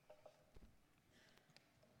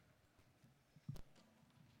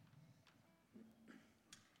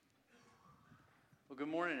Good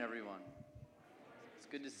morning, everyone. It's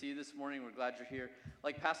good to see you this morning. We're glad you're here.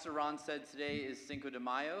 Like Pastor Ron said, today is Cinco de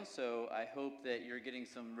Mayo, so I hope that you're getting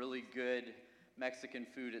some really good Mexican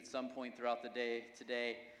food at some point throughout the day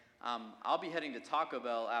today. I'll be heading to Taco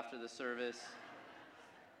Bell after the service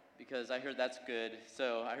because I heard that's good.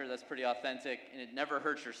 So I heard that's pretty authentic, and it never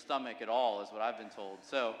hurts your stomach at all, is what I've been told.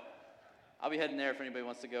 So I'll be heading there if anybody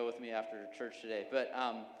wants to go with me after church today. But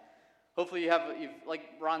hopefully you've, like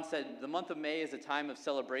Ron said, the month of May is a time of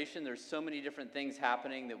celebration. There's so many different things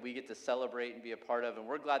happening that we get to celebrate and be a part of, and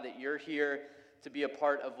we're glad that you're here to be a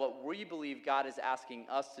part of what we believe God is asking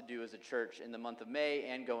us to do as a church in the month of May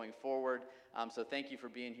and going forward. So thank you for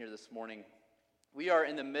being here this morning. We are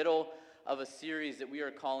in the middle of a series that we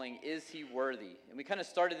are calling Is He Worthy? And we kind of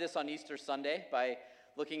started this on Easter Sunday by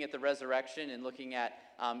looking at the resurrection and looking at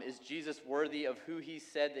is Jesus worthy of who he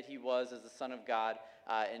said that he was as the Son of God,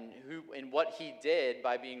 and what he did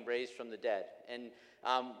by being raised from the dead. And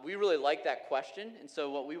we really like that question, and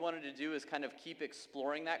so what we wanted to do is kind of keep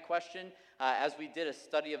exploring that question as we did a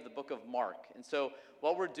study of the book of Mark. And so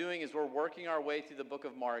what we're doing is we're working our way through the book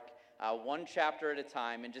of Mark, one chapter at a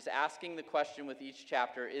time, and just asking the question with each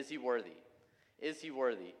chapter, is he worthy? Is he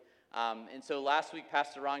worthy? And so last week,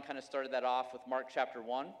 Pastor Ron kind of started that off with Mark chapter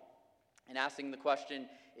 1 and asking the question,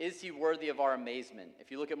 is he worthy of our amazement? If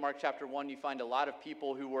you look at Mark chapter 1, you find a lot of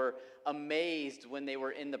people who were amazed when they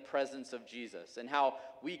were in the presence of Jesus, and how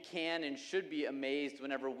we can and should be amazed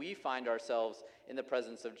whenever we find ourselves in the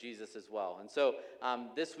presence of Jesus as well. And so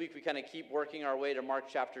this week, we kind of keep working our way to Mark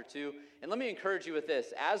chapter 2. And let me encourage you with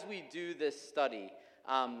this. As we do this study,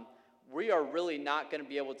 we are really not going to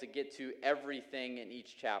be able to get to everything in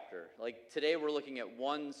each chapter. Like today, we're looking at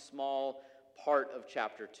one small part of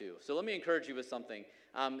chapter 2. So let me encourage you with something.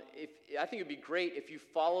 I think it'd be great if you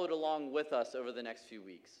followed along with us over the next few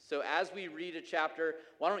weeks. So as we read a chapter,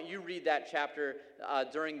 why don't you read that chapter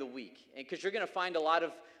during the week? Because you're going to find a lot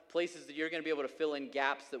of places that you're going to be able to fill in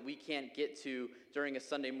gaps that we can't get to during a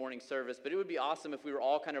Sunday morning service. But it would be awesome if we were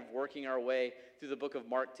all kind of working our way through the book of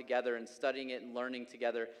Mark together and studying it and learning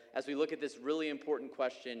together as we look at this really important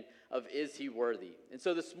question of is he worthy? And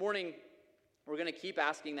so this morning, we're going to keep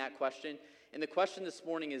asking that question. And the question this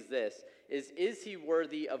morning is this, is he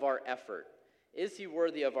worthy of our effort? Is he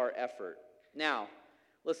worthy of our effort? Now,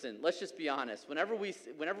 listen, let's just be honest. Whenever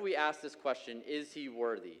we ask this question, is he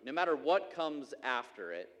worthy? No matter what comes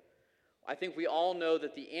after it, I think we all know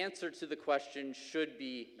that the answer to the question should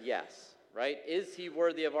be yes, right? Is he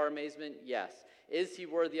worthy of our amazement? Yes. Is he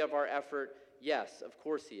worthy of our effort? Yes, of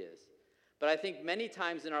course he is. But I think many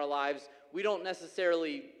times in our lives, we don't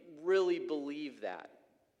necessarily really believe that.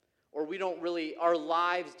 Or our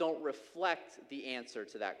lives don't reflect the answer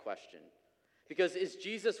to that question. Because is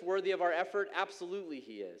Jesus worthy of our effort? Absolutely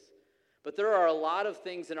he is. But there are a lot of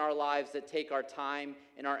things in our lives that take our time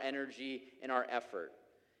and our energy and our effort.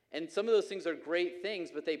 And some of those things are great things,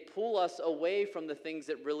 but they pull us away from the things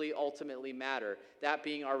that really ultimately matter, that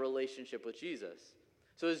being our relationship with Jesus.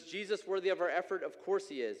 So is Jesus worthy of our effort? Of course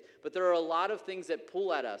he is. But there are a lot of things that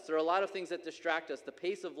pull at us. There are a lot of things that distract us. The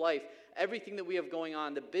pace of life, everything that we have going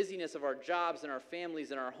on, the busyness of our jobs and our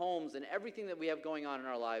families and our homes and everything that we have going on in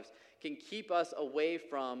our lives can keep us away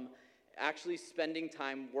from actually spending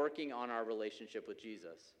time working on our relationship with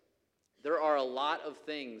Jesus. There are a lot of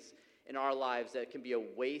things in our lives that can be a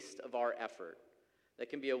waste of our effort, that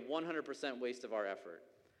can be a 100% waste of our effort.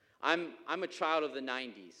 I'm a child of the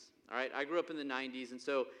 90s. All right, I grew up in the 90s, and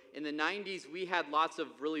so in the 90s, we had lots of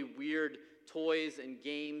really weird toys and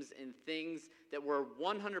games and things that were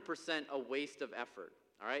 100% a waste of effort,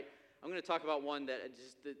 all right? I'm going to talk about one that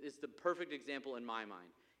is the perfect example in my mind.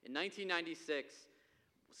 In 1996,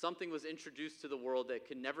 something was introduced to the world that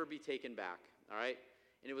could never be taken back, all right?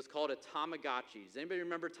 And it was called a Tamagotchi. Does anybody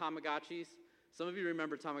remember Tamagotchis? Some of you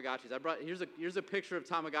remember Tamagotchis. Here's a picture of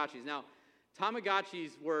Tamagotchis. Now,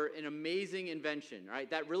 Tamagotchis were an amazing invention,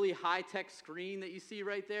 right? That really high-tech screen that you see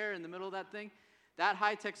right there in the middle of that thing, that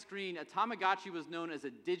high-tech screen, a Tamagotchi was known as a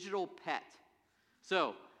digital pet.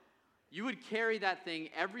 So you would carry that thing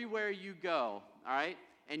everywhere you go, all right?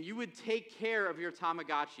 And you would take care of your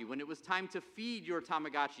Tamagotchi. When it was time to feed your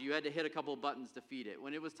Tamagotchi, you had to hit a couple of buttons to feed it.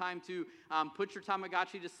 When it was time to put your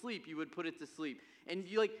Tamagotchi to sleep, you would put it to sleep. And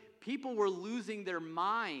people were losing their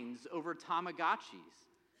minds over Tamagotchis.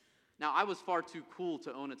 Now, I was far too cool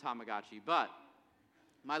to own a Tamagotchi, but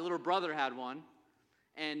my little brother had one,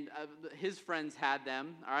 and his friends had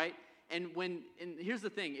them, all right? And here's the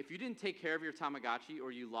thing, if you didn't take care of your Tamagotchi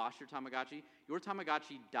or you lost your Tamagotchi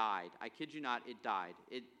died. I kid you not, it died.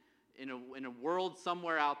 In a world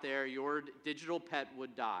somewhere out there, your digital pet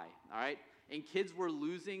would die, all right? And kids were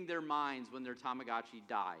losing their minds when their Tamagotchi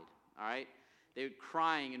died, all right? They were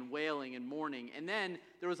crying and wailing and mourning. And then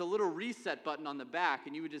there was a little reset button on the back,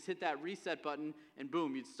 and you would just hit that reset button, and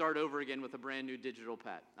boom, you'd start over again with a brand new digital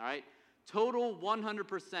pet, all right? Total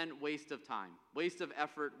 100% waste of time, waste of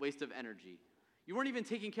effort, waste of energy. You weren't even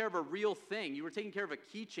taking care of a real thing. You were taking care of a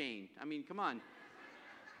keychain. I mean, come on.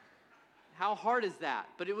 How hard is that?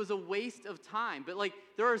 But it was a waste of time. But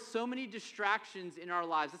there are so many distractions in our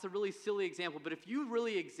lives. That's a really silly example. But if you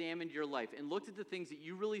really examined your life and looked at the things that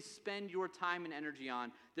you really spend your time and energy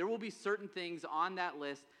on, there will be certain things on that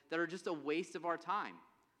list that are just a waste of our time.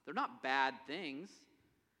 They're not bad things,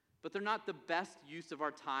 but they're not the best use of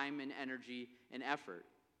our time and energy and effort.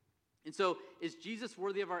 And so, is Jesus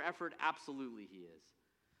worthy of our effort? Absolutely, he is.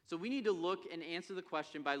 So we need to look and answer the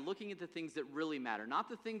question by looking at the things that really matter, not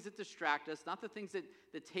the things that distract us, not the things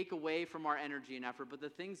that take away from our energy and effort, but the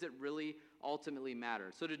things that really ultimately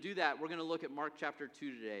matter. So to do that, we're going to look at Mark chapter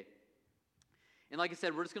 2 today. And like I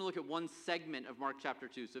said, we're just going to look at one segment of Mark chapter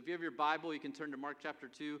 2. So if you have your Bible, you can turn to Mark chapter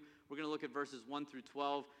 2. We're going to look at verses 1 through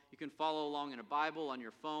 12. You can follow along in a Bible, on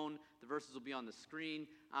your phone. The verses will be on the screen.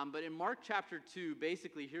 But in Mark chapter 2,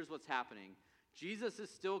 basically, here's what's happening. Jesus is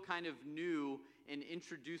still kind of new in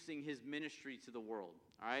introducing his ministry to the world,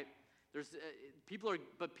 all right? There's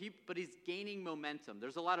but he's gaining momentum.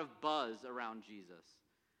 There's a lot of buzz around Jesus.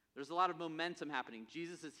 There's a lot of momentum happening.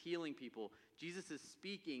 Jesus is healing people. Jesus is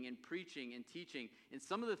speaking and preaching and teaching. And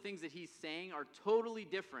some of the things that he's saying are totally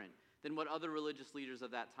different than what other religious leaders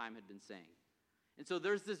of that time had been saying. And so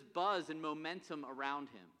there's this buzz and momentum around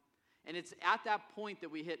him. And it's at that point that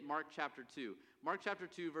we hit Mark chapter 2. Mark chapter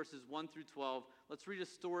 2, verses 1 through 12. Let's read a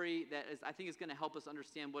story that I think is going to help us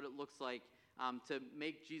understand what it looks like to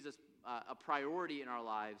make Jesus a priority in our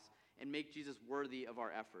lives and make Jesus worthy of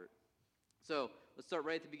our effort. So let's start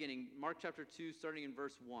right at the beginning. Mark chapter 2, starting in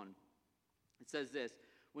verse 1. It says this: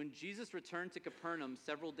 When Jesus returned to Capernaum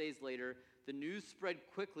several days later, the news spread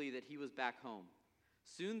quickly that he was back home.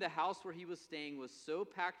 Soon the house where he was staying was so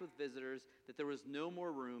packed with visitors that there was no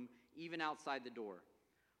more room, even outside the door.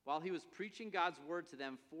 While he was preaching God's word to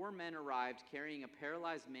them, 4 men arrived carrying a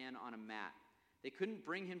paralyzed man on a mat. They couldn't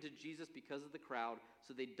bring him to Jesus because of the crowd,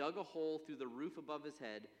 so they dug a hole through the roof above his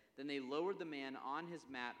head. Then they lowered the man on his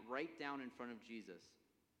mat right down in front of Jesus.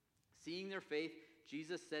 Seeing their faith,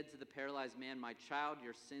 Jesus said to the paralyzed man, "My child,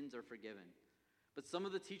 your sins are forgiven." But some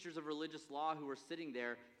of the teachers of religious law who were sitting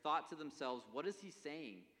there thought to themselves, "What is he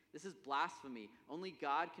saying? This is blasphemy. Only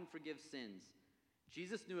God can forgive sins."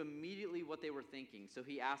 Jesus knew immediately what they were thinking, so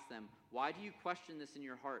he asked them, "Why do you question this in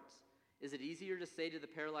your hearts? Is it easier to say to the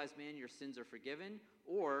paralyzed man, 'Your sins are forgiven,'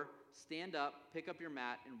 or 'Stand up, pick up your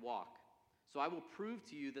mat, and walk'? So I will prove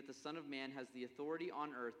to you that the Son of Man has the authority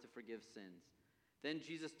on earth to forgive sins." Then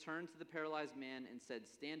Jesus turned to the paralyzed man and said,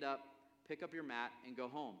 "Stand up, pick up your mat, and go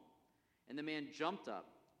home." And the man jumped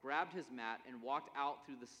up, grabbed his mat, and walked out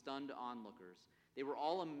through the stunned onlookers. They were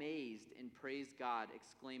all amazed and praised God,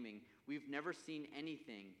 exclaiming, "We've never seen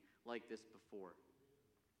anything like this before."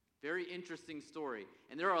 Very interesting story.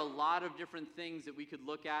 And there are a lot of different things that we could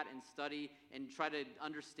look at and study and try to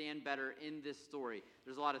understand better in this story.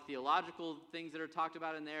 There's a lot of theological things that are talked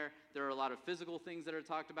about in there. There are a lot of physical things that are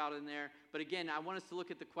talked about in there. But again, I want us to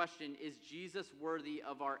look at the question, is Jesus worthy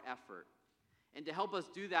of our effort? And to help us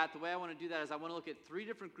do that, the way I want to do that is I want to look at 3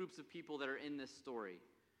 different groups of people that are in this story.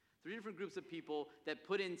 3 different groups of people that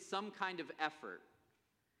put in some kind of effort.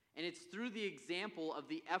 And it's through the example of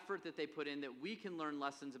the effort that they put in that we can learn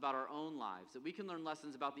lessons about our own lives, that we can learn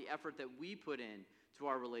lessons about the effort that we put in to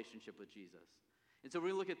our relationship with Jesus. And so we're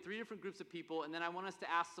going to look at 3 different groups of people, and then I want us to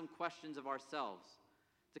ask some questions of ourselves,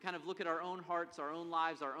 to kind of look at our own hearts, our own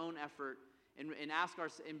lives, our own effort, and ask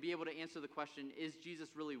and be able to answer the question, is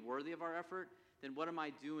Jesus really worthy of our effort? Then what am I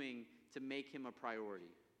doing to make him a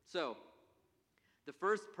priority? So, the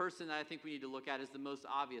first person that I think we need to look at is the most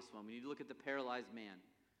obvious one. We need to look at the paralyzed man.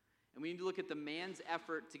 And we need to look at the man's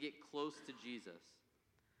effort to get close to Jesus.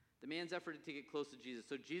 The man's effort to get close to Jesus.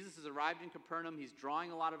 So Jesus has arrived in Capernaum. He's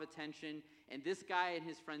drawing a lot of attention. And this guy and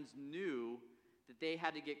his friends knew that they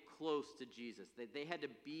had to get close to Jesus, that they had to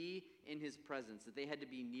be in his presence, that they had to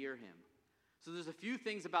be near him. So there's a few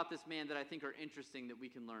things about this man that I think are interesting that we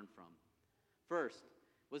can learn from. First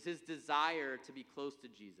was his desire to be close to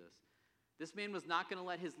Jesus. This man was not going to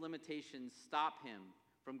let his limitations stop him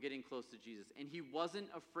from getting close to Jesus. And he wasn't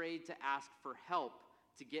afraid to ask for help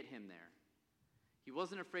to get him there. He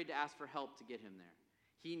wasn't afraid to ask for help to get him there.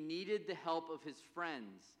 He needed the help of his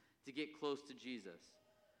friends to get close to Jesus.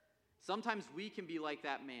 Sometimes we can be like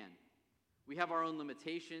that man. We have our own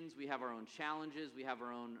limitations, we have our own challenges, we have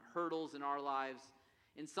our own hurdles in our lives,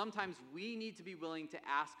 and sometimes we need to be willing to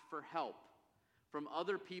ask for help. from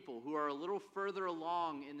other people who are a little further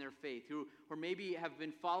along in their faith, who maybe have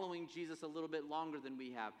been following Jesus a little bit longer than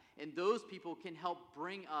we have. And those people can help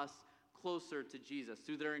bring us closer to Jesus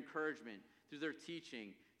through their encouragement, through their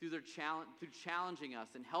teaching, through challenging us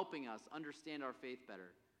and helping us understand our faith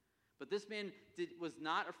better. But this man was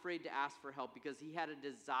not afraid to ask for help because he had a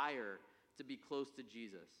desire to be close to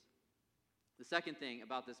Jesus. The second thing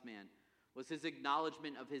about this man was his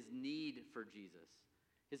acknowledgement of his need for Jesus.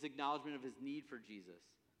 His acknowledgement of his need for Jesus.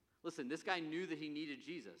 Listen, this guy knew that he needed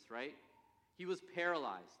Jesus, right? He was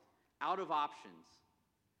paralyzed, out of options.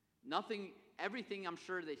 Everything I'm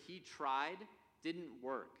sure that he tried didn't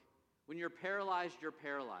work. When you're paralyzed, you're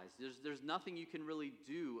paralyzed. There's nothing you can really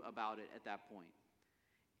do about it at that point.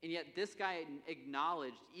 And yet this guy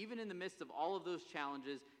acknowledged, even in the midst of all of those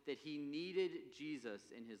challenges, that he needed Jesus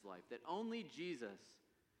in his life, that only Jesus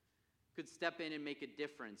could step in and make a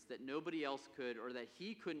difference that nobody else could or that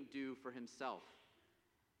he couldn't do for himself.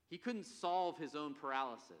 He couldn't solve his own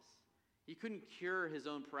paralysis. He couldn't cure his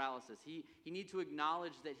own paralysis. He needed to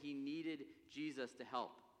acknowledge that he needed Jesus to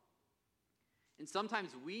help. And sometimes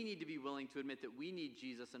we need to be willing to admit that we need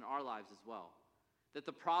Jesus in our lives as well. That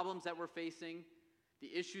the problems that we're facing,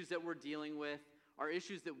 the issues that we're dealing with, are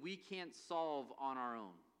issues that we can't solve on our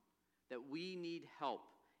own. That we need help.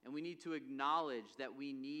 And we need to acknowledge that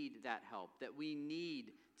we need that help. That we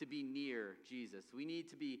need to be near Jesus. We need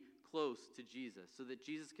to be close to Jesus so that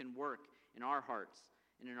Jesus can work in our hearts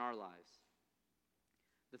and in our lives.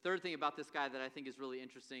 The third thing about this guy that I think is really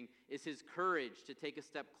interesting is his courage to take a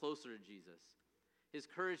step closer to Jesus. His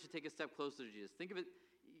courage to take a step closer to Jesus.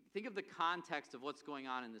 Think of the context of what's going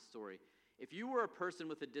on in this story. If you were a person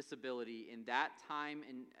with a disability in that time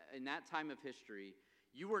of history,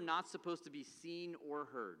 you were not supposed to be seen or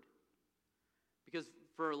heard. Because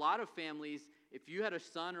for a lot of families, if you had a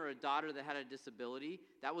son or a daughter that had a disability,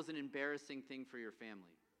 that was an embarrassing thing for your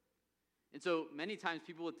family. And so many times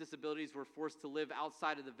people with disabilities were forced to live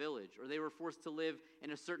outside of the village, or they were forced to live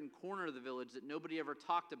in a certain corner of the village that nobody ever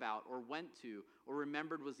talked about or went to or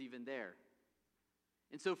remembered was even there.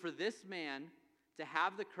 And so for this man to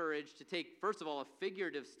have the courage to take, first of all, a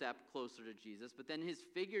figurative step closer to Jesus, but then his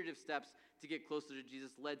figurative steps to get closer to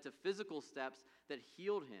Jesus led to physical steps that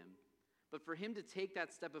healed him. But for him to take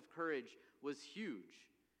that step of courage was huge.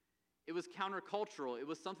 It was countercultural. It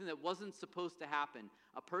was something that wasn't supposed to happen.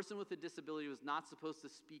 A person with a disability was not supposed to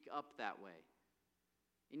speak up that way.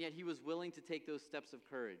 And yet he was willing to take those steps of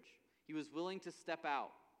courage. He was willing to step out.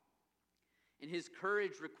 And his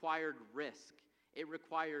courage required risk. It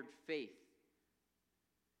required faith.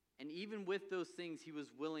 And even with those things, he was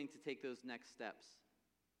willing to take those next steps.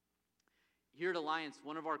 Here at Alliance,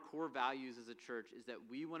 one of our core values as a church is that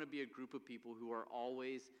we want to be a group of people who are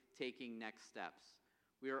always taking next steps.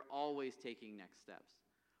 We are always taking next steps.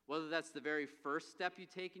 Whether that's the very first step you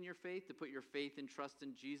take in your faith, to put your faith and trust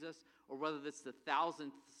in Jesus, or whether that's the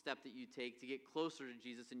 1,000th step that you take to get closer to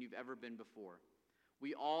Jesus than you've ever been before.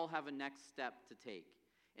 We all have a next step to take.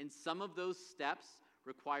 And some of those steps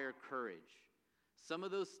require courage. Some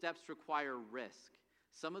of those steps require risk.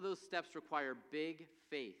 Some of those steps require big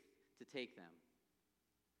faith to take them.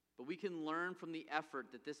 But we can learn from the effort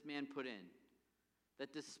that this man put in,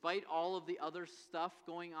 that despite all of the other stuff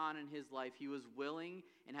going on in his life, he was willing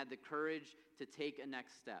and had the courage to take a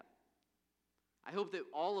next step. I hope that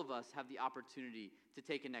all of us have the opportunity to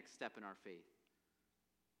take a next step in our faith.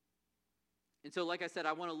 And so, like I said,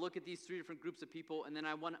 I want to look at these three different groups of people, and then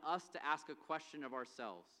I want us to ask a question of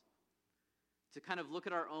ourselves, to kind of look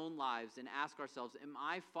at our own lives and ask ourselves, am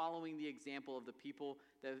I following the example of the people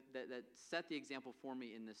that set the example for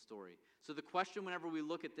me in this story? So the question whenever we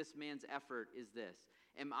look at this man's effort is this: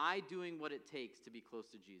 am I doing what it takes to be close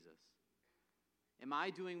to Jesus? Am I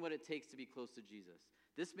doing what it takes to be close to Jesus?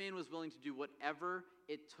 This man was willing to do whatever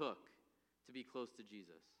it took to be close to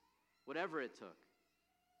Jesus. Whatever it took.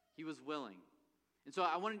 He was willing. And so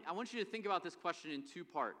I want you to think about this question in two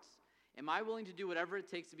parts. Am I willing to do whatever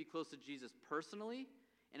it takes to be close to Jesus personally?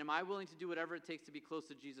 And am I willing to do whatever it takes to be close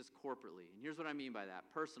to Jesus corporately? And here's what I mean by that,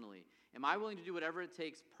 personally. Am I willing to do whatever it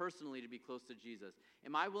takes personally to be close to Jesus?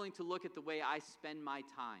 Am I willing to look at the way I spend my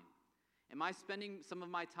time? Am I spending some of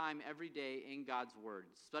my time every day in God's Word,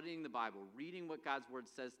 studying the Bible, reading what God's Word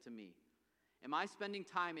says to me? Am I spending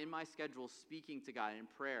time in my schedule speaking to God in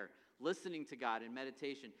prayer, listening to God in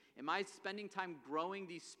meditation? Am I spending time growing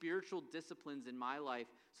these spiritual disciplines in my life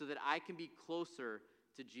so that I can be closer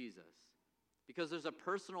to Jesus? Because there's a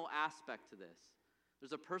personal aspect to this.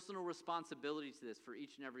 There's a personal responsibility to this for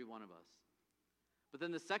each and every one of us. But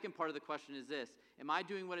then the second part of the question is this: am I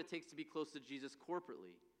doing what it takes to be close to Jesus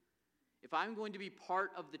corporately? If I'm going to be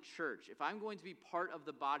part of the church, if I'm going to be part of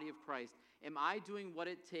the body of Christ, am I doing what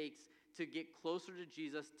it takes to get closer to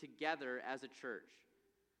Jesus together as a church?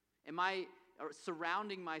 Am I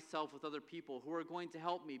surrounding myself with other people who are going to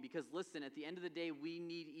help me? Because listen, at the end of the day, we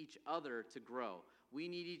need each other to grow. We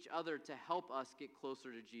need each other to help us get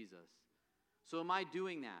closer to Jesus. So am I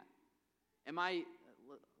doing that? Am I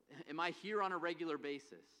here on a regular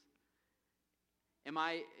basis? Am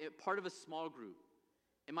I part of a small group?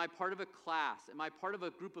 Am I part of a class? Am I part of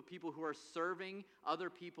a group of people who are serving other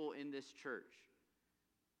people in this church?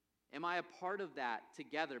 Am I a part of that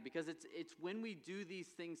together? Because it's when we do these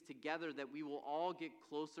things together that we will all get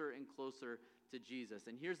closer and closer to Jesus.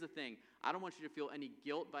 And here's the thing. I don't want you to feel any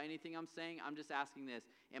guilt by anything I'm saying. I'm just asking this.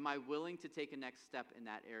 Am I willing to take a next step in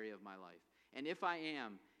that area of my life? And if I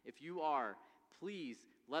am, if you are, please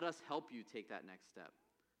let us help you take that next step.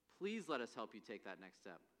 Please let us help you take that next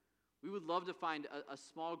step. We would love to find a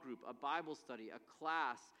small group, a Bible study, a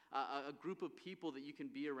class, a group of people that you can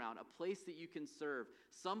be around, a place that you can serve,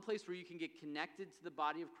 some place where you can get connected to the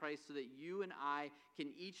body of Christ so that you and I can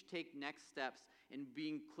each take next steps in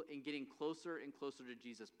getting closer and closer to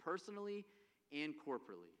Jesus, personally and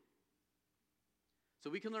corporately. So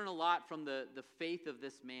we can learn a lot from the faith of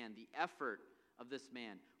this man, the effort of this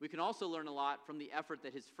man. We can also learn a lot from the effort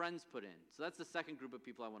that his friends put in. So that's the second group of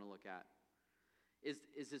people I want to look at.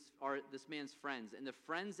 This man's friends, and the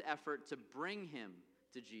friends' effort to bring him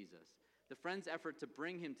to Jesus. The friends' effort to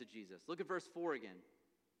bring him to Jesus. Look at verse 4 again.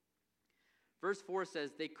 Verse 4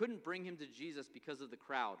 says, they couldn't bring him to Jesus because of the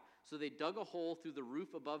crowd, so they dug a hole through the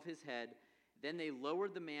roof above his head. Then they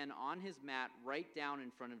lowered the man on his mat right down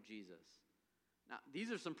in front of Jesus. Now,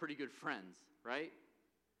 these are some pretty good friends, right?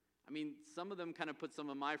 I mean, some of them kind of put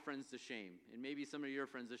some of my friends to shame, and maybe some of your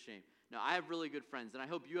friends to shame. No, I have really good friends, and I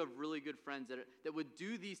hope you have really good friends that would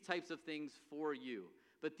do these types of things for you.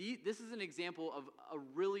 But this is an example of a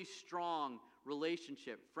really strong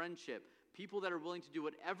relationship, friendship, people that are willing to do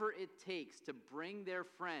whatever it takes to bring their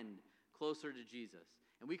friend closer to Jesus.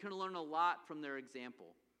 And we can learn a lot from their example.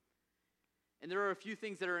 And there are a few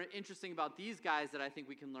things that are interesting about these guys that I think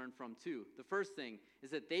we can learn from too. The first thing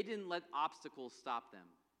is that they didn't let obstacles stop them.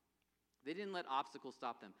 They didn't let obstacles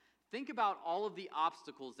stop them. Think about all of the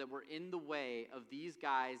obstacles that were in the way of these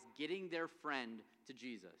guys getting their friend to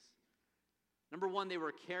Jesus. Number one, they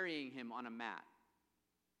were carrying him on a mat.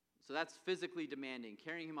 So that's physically demanding,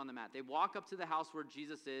 carrying him on the mat. They walk up to the house where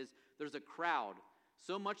Jesus is. There's a crowd,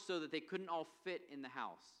 so much so that they couldn't all fit in the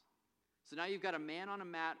house. So now you've got a man on a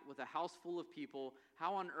mat with a house full of people.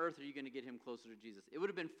 How on earth are you going to get him closer to Jesus? It would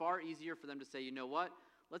have been far easier for them to say, you know what?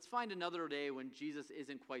 Let's find another day when Jesus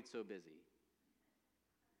isn't quite so busy.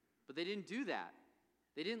 But they didn't do that.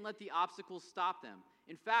 They didn't let the obstacles stop them.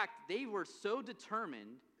 In fact, they were so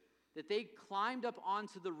determined that they climbed up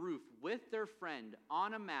onto the roof with their friend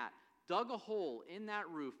on a mat, dug a hole in that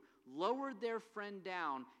roof, lowered their friend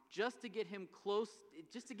down just to get him close,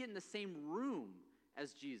 just to get in the same room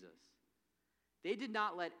as Jesus. They did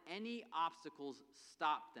not let any obstacles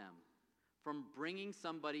stop them from bringing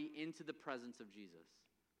somebody into the presence of Jesus.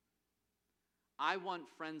 I want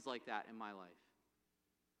friends like that in my life.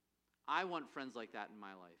 I want friends like that in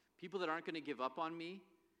my life. People that aren't going to give up on me.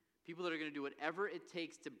 People that are going to do whatever it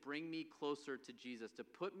takes to bring me closer to Jesus, to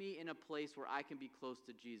put me in a place where I can be close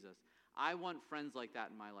to Jesus. I want friends like that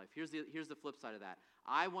in my life. Here's the flip side of that.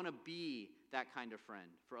 I want to be that kind of friend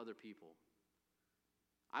for other people.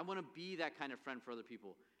 I want to be that kind of friend for other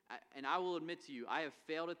people. And I will admit to you, I have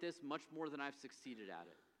failed at this much more than I've succeeded at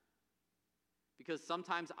it. Because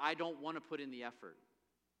sometimes I don't want to put in the effort.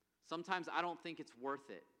 Sometimes I don't think it's worth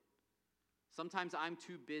it. Sometimes I'm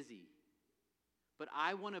too busy. But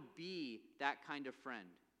I want to be that kind of friend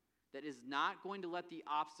that is not going to let the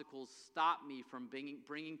obstacles stop me from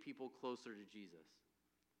bringing people closer to Jesus.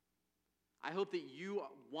 I hope that you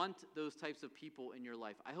want those types of people in your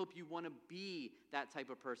life. I hope you want to be that type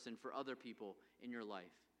of person for other people in your life.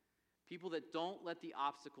 People that don't let the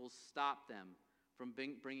obstacles stop them from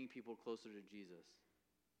bringing people closer to Jesus.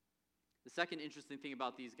 The second interesting thing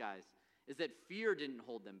about these guys is that fear didn't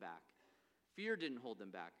hold them back. Fear didn't hold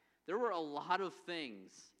them back. There were a lot of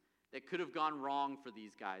things that could have gone wrong for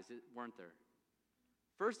these guys, weren't there?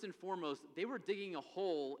 First and foremost, they were digging a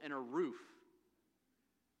hole in a roof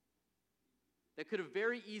that could have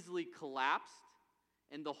very easily collapsed,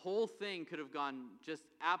 and the whole thing could have gone just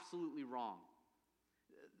absolutely wrong.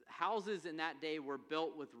 Houses in that day were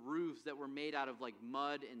built with roofs that were made out of like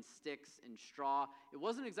mud and sticks and straw. It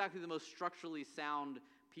wasn't exactly the most structurally sound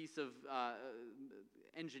piece of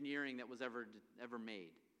engineering that was ever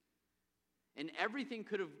made. And everything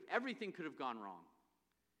could have gone wrong.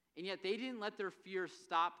 And yet they didn't let their fear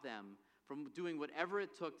stop them from doing whatever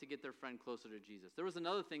it took to get their friend closer to Jesus. There was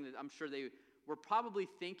another thing that I'm sure they were probably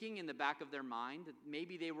thinking in the back of their mind that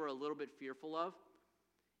maybe they were a little bit fearful of.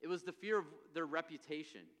 It was the fear of their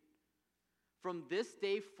reputation. From this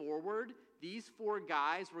day forward, these 4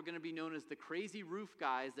 guys were going to be known as the crazy roof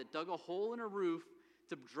guys that dug a hole in a roof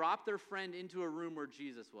to drop their friend into a room where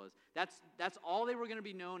Jesus was. That's all they were going to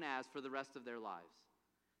be known as for the rest of their lives.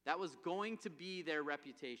 That was going to be their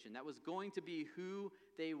reputation. That was going to be who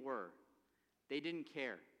they were. They didn't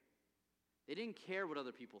care. They didn't care what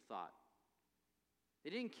other people thought. They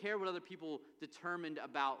didn't care what other people determined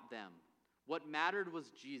about them. What mattered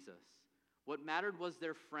was Jesus. What mattered was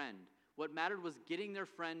their friend. What mattered was getting their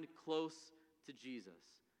friend close to Jesus.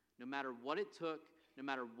 No matter what it took, no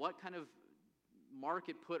matter what kind of mark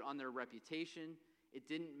it put on their reputation, it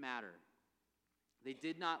didn't matter. They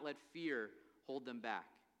did not let fear hold them back.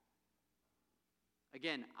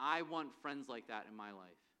 Again, I want friends like that in my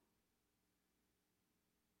life.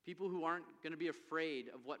 People who aren't going to be afraid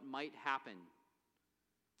of what might happen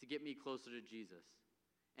to get me closer to Jesus.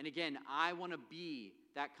 And again, I want to be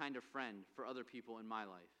that kind of friend for other people in my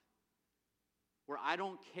life, where I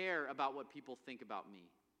don't care about what people think about me.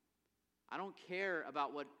 I don't care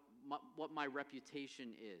about what my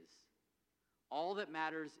reputation is. All that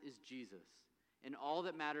matters is Jesus, and all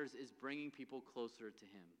that matters is bringing people closer to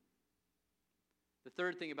him. The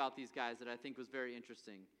third thing about these guys that I think was very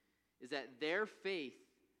interesting is that their faith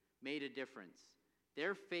made a difference.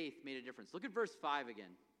 Their faith made a difference. Look at verse 5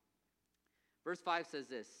 again. Verse 5 says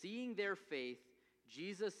this, "Seeing their faith,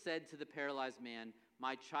 Jesus said to the paralyzed man,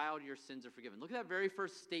 'My child, your sins are forgiven.'" Look at that very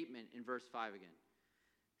first statement in verse 5 again.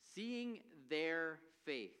 Seeing their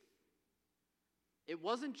faith. It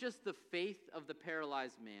wasn't just the faith of the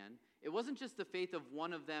paralyzed man. It wasn't just the faith of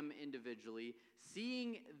one of them individually.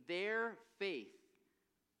 Seeing their faith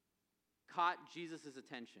caught Jesus'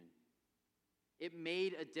 attention. It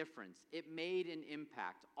made a difference. It made an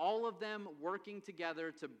impact. All of them working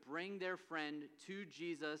together to bring their friend to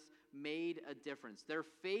Jesus made a difference. Their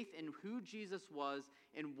faith in who Jesus was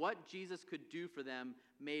and what Jesus could do for them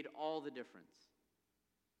made all the difference.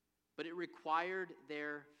 But it required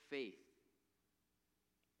their faith.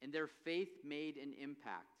 And their faith made an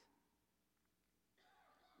impact.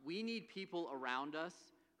 We need people around us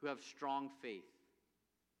who have strong faith.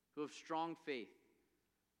 Who have strong faith.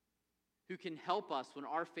 Who can help us when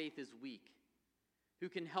our faith is weak. Who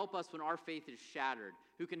can help us when our faith is shattered.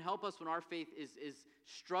 Who can help us when our faith is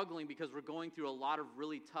struggling because we're going through a lot of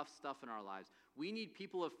really tough stuff in our lives. We need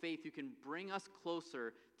people of faith who can bring us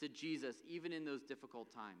closer to Jesus even in those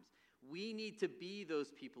difficult times. We need to be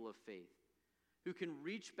those people of faith who can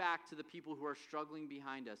reach back to the people who are struggling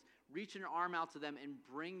behind us, reach an arm out to them and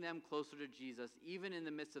bring them closer to Jesus, even in the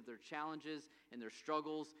midst of their challenges and their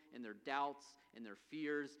struggles and their doubts and their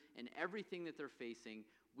fears and everything that they're facing.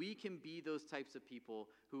 We can be those types of people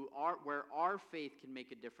where our faith can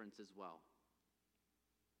make a difference as well.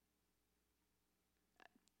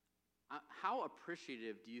 How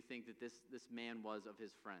appreciative do you think that this man was of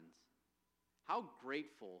his friends? How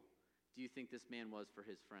grateful do you think this man was for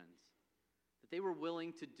his friends? That they were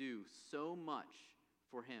willing to do so much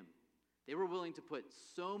for him. They were willing to put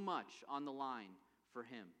so much on the line for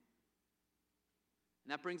him.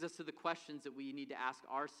 And that brings us to the questions that we need to ask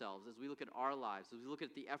ourselves as we look at our lives, as we look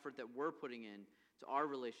at the effort that we're putting in to our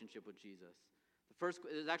relationship with Jesus.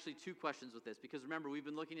 There's actually 2 questions with this, because remember, we've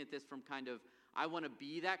been looking at this from kind of, I want to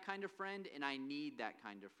be that kind of friend and I need that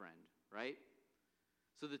kind of friend, right?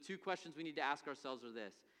 So the 2 questions we need to ask ourselves are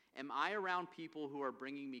this. Am I around people who are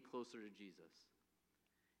bringing me closer to Jesus?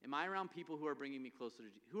 Am I around people who are bringing me closer to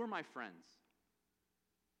Jesus? Who are my friends?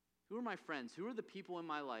 Who are my friends? Who are the people in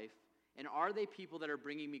my life? And are they people that are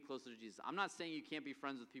bringing me closer to Jesus? I'm not saying you can't be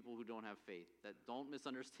friends with people who don't have faith. Don't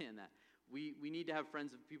misunderstand that. We need to have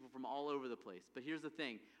friends with people from all over the place. But here's the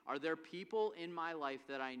thing. Are there people in my life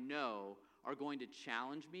that I know are going to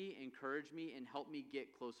challenge me, encourage me, and help me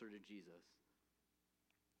get closer to Jesus?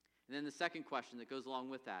 And then the second question that goes along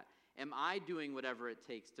with that, am I doing whatever it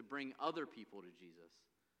takes to bring other people to Jesus?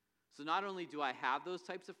 So not only do I have those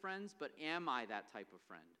types of friends, but am I that type of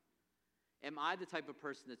friend? Am I the type of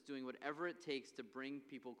person that's doing whatever it takes to bring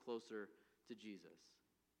people closer to Jesus?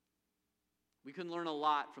 We can learn a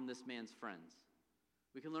lot from this man's friends.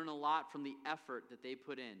 We can learn a lot from the effort that they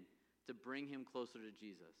put in to bring him closer to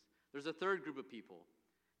Jesus. There's a third group of people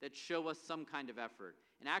that show us some kind of effort.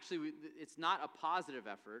 And actually, it's not a positive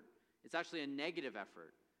effort. It's actually a negative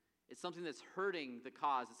effort. It's something that's hurting the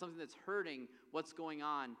cause. It's something that's hurting what's going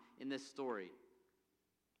on in this story.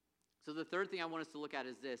 So the third thing I want us to look at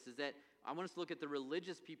is this, is that I want us to look at the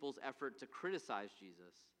religious people's effort to criticize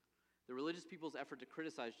Jesus. The religious people's effort to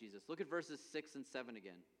criticize Jesus. Look at verses 6 and 7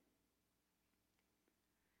 again.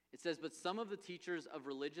 It says, "But some of the teachers of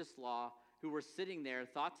religious law who were sitting there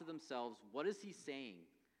thought to themselves, 'What is he saying?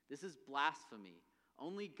 This is blasphemy.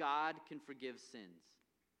 Only God can forgive sins.'"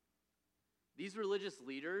 These religious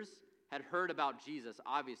leaders had heard about Jesus,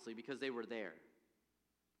 obviously, because they were there.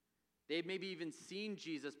 They had maybe even seen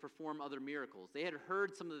Jesus perform other miracles. They had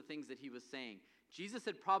heard some of the things that he was saying. Jesus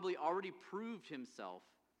had probably already proved himself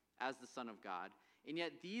as the Son of God, and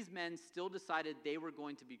yet these men still decided they were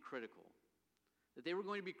going to be critical, that they were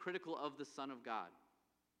going to be critical of the Son of God.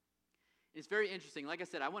 It's very interesting. Like I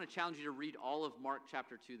said, I want to challenge you to read all of Mark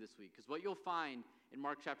chapter 2 this week, because what you'll find in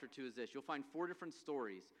Mark chapter 2 is this. You'll find 4 different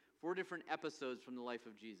stories, 4 different episodes from the life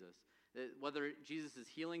of Jesus. Whether Jesus is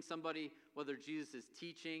healing somebody, whether Jesus is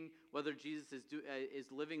teaching, whether Jesus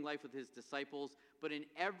is living life with his disciples. But in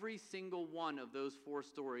every single one of those 4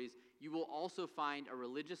 stories, you will also find a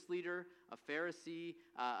religious leader, a Pharisee,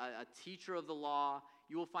 a teacher of the law.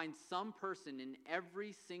 You will find some person in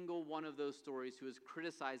every single one of those stories who is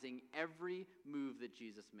criticizing every move that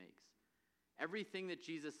Jesus makes. Everything that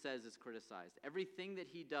Jesus says is criticized. Everything that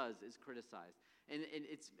he does is criticized. And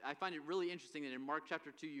I find it really interesting that in Mark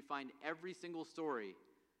chapter 2, you find every single story,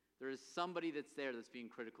 there is somebody that's there that's being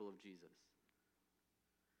critical of Jesus.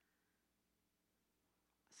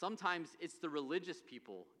 Sometimes it's the religious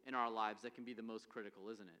people in our lives that can be the most critical,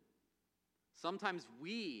 isn't it? Sometimes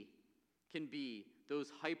we can be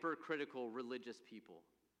those hypercritical religious people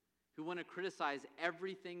who want to criticize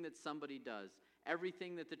everything that somebody does,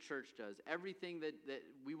 everything that the church does, everything that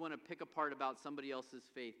we want to pick apart about somebody else's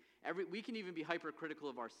faith. We can even be hypercritical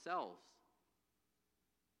of ourselves.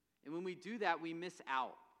 And when we do that, we miss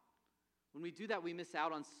out. When we do that, we miss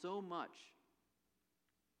out on so much.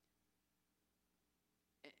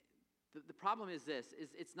 The problem is this,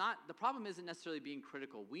 the problem isn't necessarily being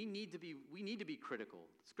critical. We need to be critical.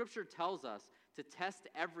 Scripture tells us to test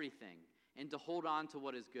everything and to hold on to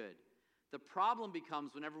what is good. The problem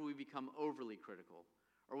becomes whenever we become overly critical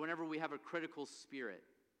or whenever we have a critical spirit.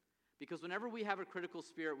 Because whenever we have a critical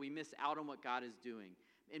spirit, we miss out on what God is doing.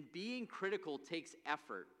 And being critical takes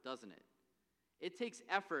effort, doesn't it? It takes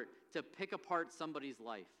effort to pick apart somebody's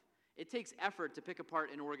life. It takes effort to pick apart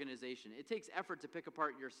an organization. It takes effort to pick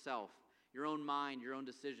apart yourself, your own mind, your own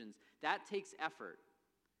decisions. That takes effort.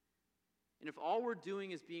 And if all we're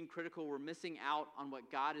doing is being critical, we're missing out on what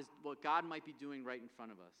God might be doing right in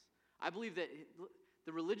front of us. I believe that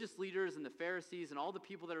the religious leaders and the Pharisees and all the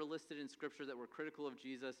people that are listed in Scripture that were critical of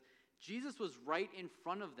Jesus, Jesus was right in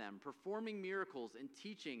front of them, performing miracles and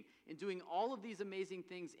teaching and doing all of these amazing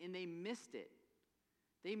things, and they missed it.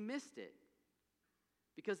 They missed it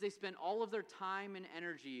because they spent all of their time and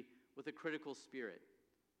energy with a critical spirit.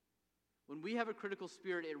 When we have a critical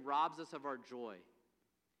spirit, it robs us of our joy.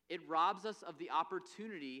 It robs us of the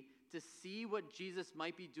opportunity to see what Jesus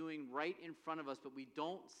might be doing right in front of us, but we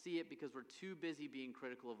don't see it because we're too busy being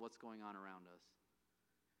critical of what's going on around us.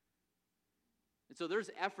 And so there's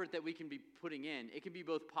effort that we can be putting in. It can be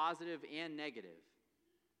both positive and negative.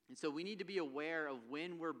 And so we need to be aware of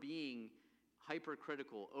when we're being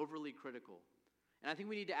hypercritical, overly critical. And I think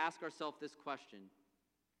we need to ask ourselves this question: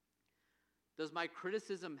 does my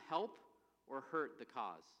criticism help or hurt the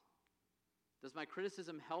cause? Does my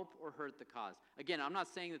criticism help or hurt the cause? Again, I'm not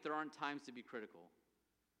saying that there aren't times to be critical.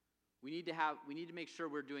 We need to make sure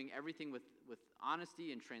we're doing everything with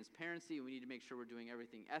honesty and transparency. We need to make sure we're doing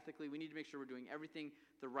everything ethically. We need to make sure we're doing everything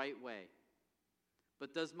the right way.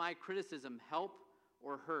 But does my criticism help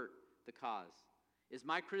or hurt the cause? Is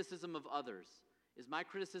my criticism of others, is my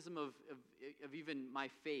criticism of even my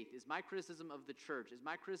faith, is my criticism of the church, is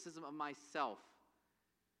my criticism of myself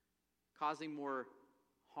causing more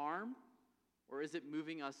harm, or is it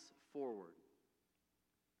moving us forward?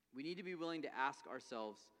 We need to be willing to ask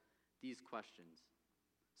ourselves these questions.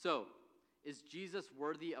 So, is Jesus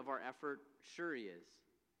worthy of our effort? Sure he is.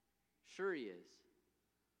 Sure he is.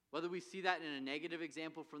 Whether we see that in a negative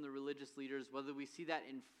example from the religious leaders, whether we see that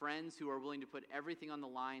in friends who are willing to put everything on the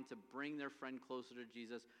line to bring their friend closer to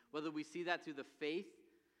Jesus, whether we see that through the faith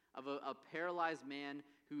of a paralyzed man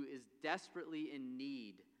who is desperately in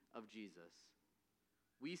need of Jesus,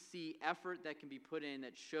 we see effort that can be put in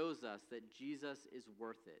that shows us that Jesus is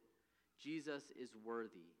worth it. Jesus is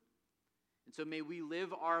worthy. And so may we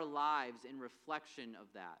live our lives in reflection of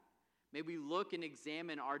that. May we look and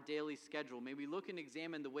examine our daily schedule. May we look and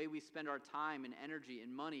examine the way we spend our time and energy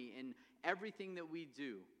and money and everything that we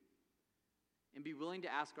do. And be willing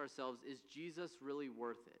to ask ourselves, is Jesus really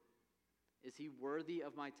worth it? Is he worthy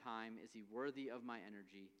of my time? Is he worthy of my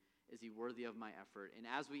energy? Is he worthy of my effort? And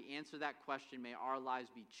as we answer that question, may our lives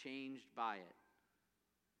be changed by it.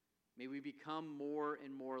 May we become more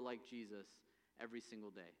and more like Jesus every single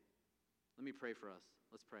day. Let me pray for us.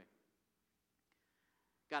 Let's pray.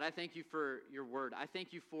 God, I thank you for your word. I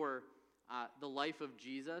thank you for the life of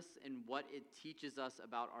Jesus and what it teaches us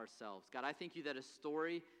about ourselves. God, I thank you that a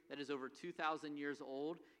story that is over 2,000 years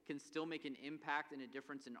old can still make an impact and a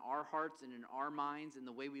difference in our hearts and in our minds and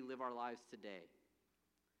the way we live our lives today.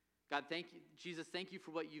 God, thank you, Jesus, thank you for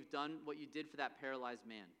what you've done, what you did for that paralyzed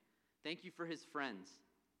man. Thank you for his friends.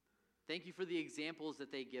 Thank you for the examples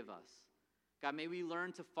that they give us. God, may we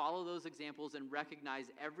learn to follow those examples and recognize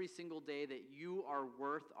every single day that you are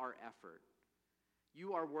worth our effort.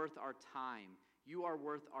 You are worth our time. You are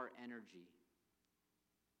worth our energy.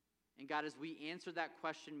 And God, as we answer that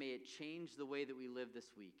question, may it change the way that we live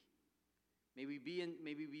this week. May we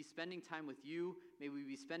be spending time with you. May we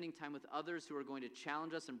be spending time with others who are going to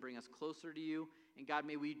challenge us and bring us closer to you. And God,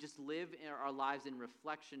 may we just live our lives in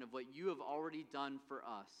reflection of what you have already done for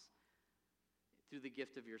us through the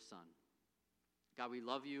gift of your Son. God, we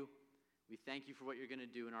love you. We thank you for what you're going to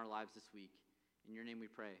do in our lives this week. In your name we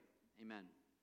pray. Amen.